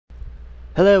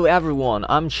Hello everyone,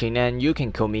 I'm Chin and you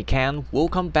can call me Ken.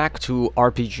 Welcome back to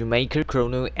RPG Maker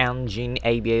Chrono Engine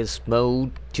ABS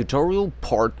mode tutorial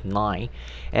part 9.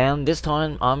 And this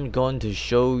time I'm going to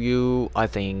show you, I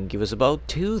think it was about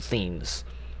two themes.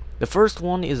 The first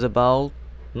one is about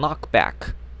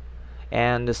knockback,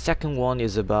 and the second one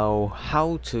is about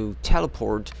how to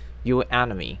teleport your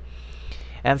enemy.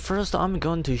 And first I'm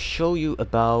going to show you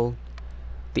about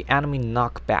the enemy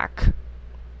knockback.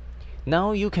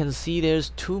 Now you can see there's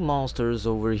two monsters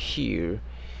over here,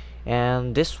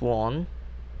 and this one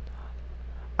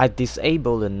I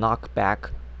disable the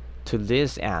knockback to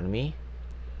this enemy,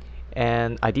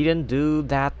 and I didn't do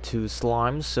that to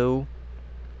slime, so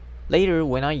later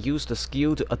when I use the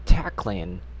skill to attack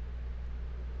land,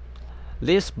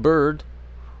 this bird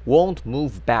won't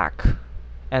move back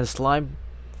and slime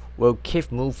will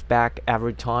keep move back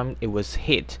every time it was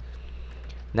hit.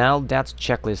 Now let's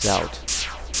check this out.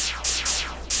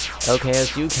 Okay,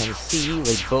 as you can see,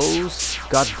 they both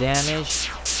got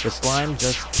damaged. The slime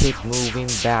just kept moving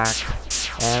back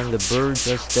and the bird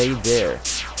just stayed there.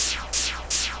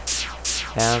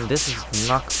 And this is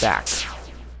knockback.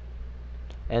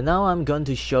 And now I'm going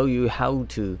to show you how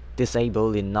to disable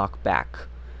the knockback.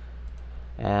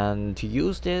 And to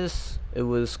use this, it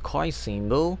was quite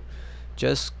simple.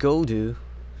 Just go to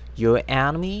your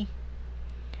enemy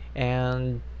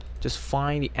and just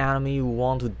find the enemy you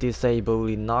want to disable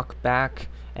the knockback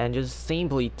and just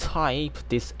simply type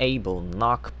disable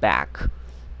knockback.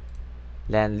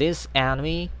 Then this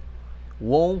enemy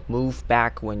won't move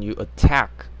back when you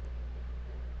attack.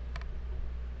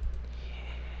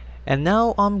 And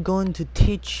now I'm going to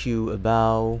teach you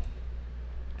about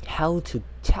how to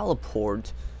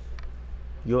teleport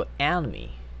your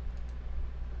enemy.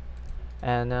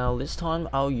 And now this time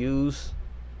I'll use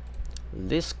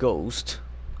this ghost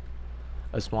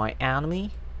as my enemy.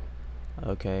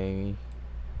 Okay,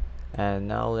 and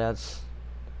now let's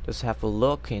just have a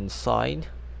look inside.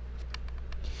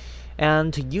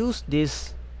 And to use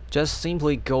this, just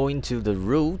simply go into the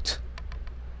root,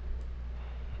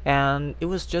 and it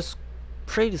was just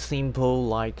pretty simple,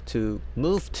 like to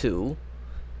move to,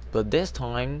 but this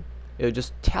time it'll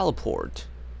just teleport.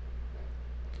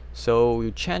 So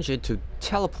you change it to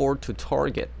teleport to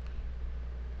target.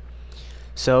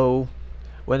 So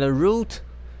when the root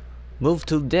move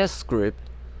to this script,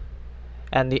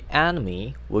 and the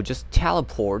enemy will just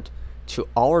teleport to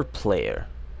our player,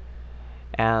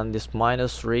 and this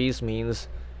 -3 means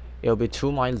it'll be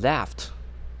to my left.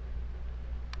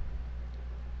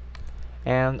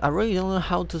 And I really don't know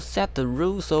how to set the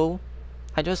rule, so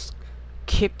I just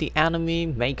keep the enemy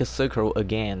make a circle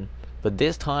again, but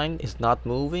this time it's not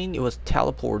moving, it was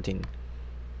teleporting.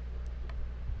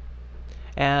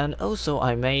 And also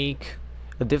I make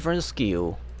a different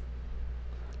skill.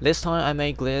 This time I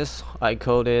make this, I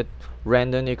called it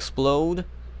random explode.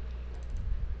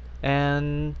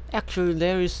 And actually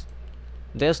there's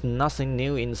nothing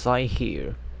new inside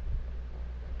here.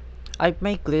 I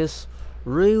make this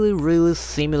really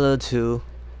similar to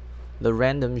the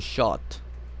random shot,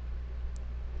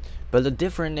 but the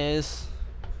difference is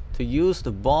to use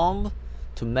the bomb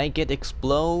to make it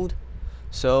explode,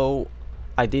 so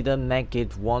I didn't make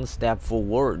it one step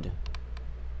forward.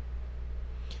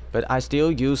 But I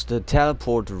still use the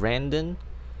teleport random,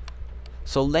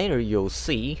 so later you'll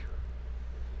see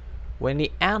when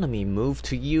the enemy move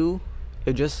to you,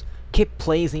 it just keep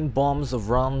placing bombs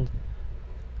around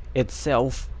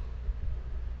itself.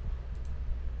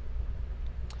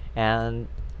 And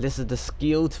this is the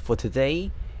skill for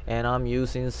today, and I'm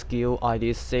using skill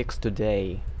ID 6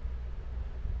 today.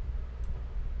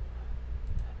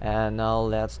 And now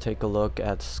let's take a look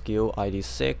at skill ID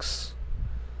 6.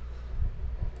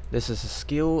 This is a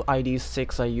skill ID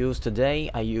 6 I used today.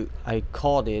 I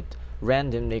called it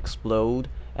random explode,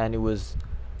 and it was,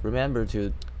 remember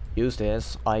to use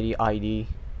this ID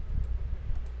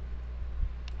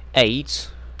 8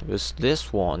 with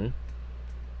this one.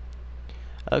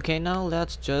 Okay, now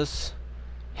let's just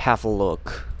have a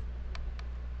look.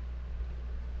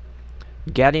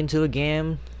 Get into the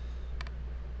game,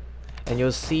 and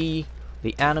you'll see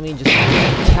the enemy just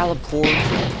teleport to me,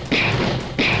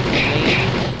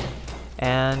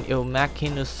 and it'll make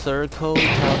in a circle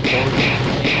teleporting to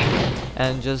me,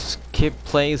 and just keep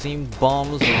placing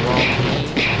bombs around me,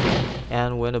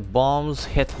 and when the bombs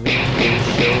hit me they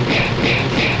show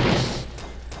animations.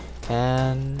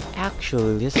 And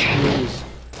actually this skill is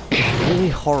really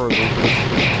horrible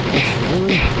because it's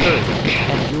really hurt,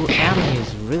 and your enemy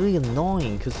is really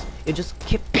annoying because it just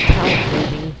keeps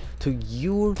teleporting to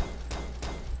you,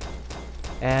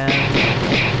 and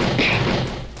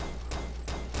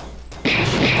you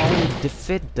should only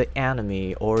defeat the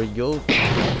enemy, or you'll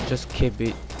just keep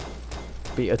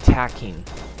be attacking.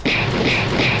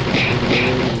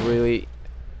 Really,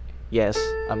 yes,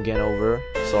 I'm getting over.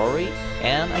 Sorry,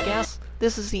 and I guess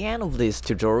this is the end of this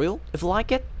tutorial. If you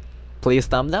like it, please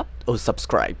thumbs up or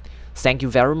subscribe. Thank you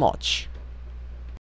very much.